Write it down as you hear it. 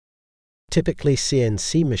typically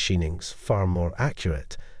CNC machining's far more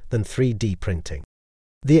accurate than 3D printing.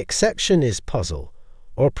 The exception is puzzle,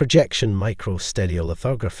 or projection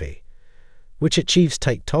microstereolithography, which achieves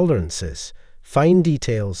tight tolerances, fine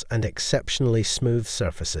details and exceptionally smooth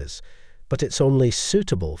surfaces, but it's only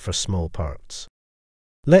suitable for small parts.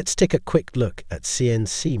 Let's take a quick look at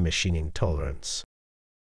CNC machining tolerance.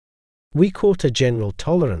 We quote a general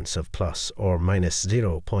tolerance of plus or minus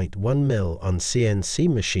 0.1 mil on CNC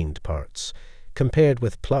machined parts, compared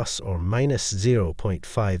with plus or minus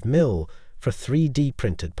 0.5 mil for 3D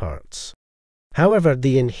printed parts. However,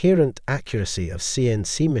 the inherent accuracy of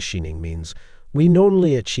CNC machining means we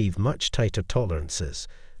only achieve much tighter tolerances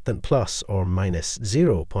than plus or minus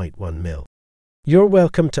 0.1 mil. You're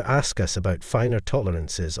welcome to ask us about finer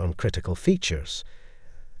tolerances on critical features,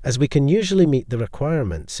 as we can usually meet the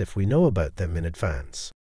requirements if we know about them in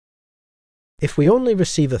advance. If we only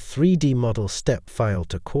receive a 3D model step file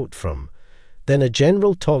to quote from, then a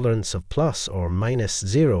general tolerance of plus or minus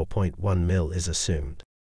 0.1 mil is assumed.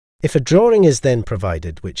 If a drawing is then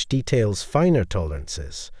provided which details finer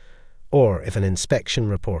tolerances, or if an inspection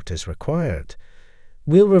report is required,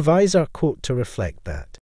 we'll revise our quote to reflect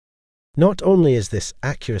that. Not only is this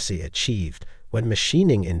accuracy achieved when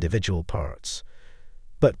machining individual parts,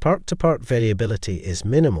 but part-to-part variability is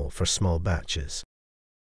minimal for small batches.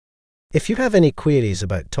 If you have any queries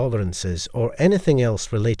about tolerances or anything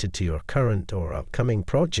else related to your current or upcoming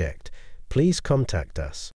project, please contact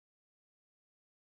us.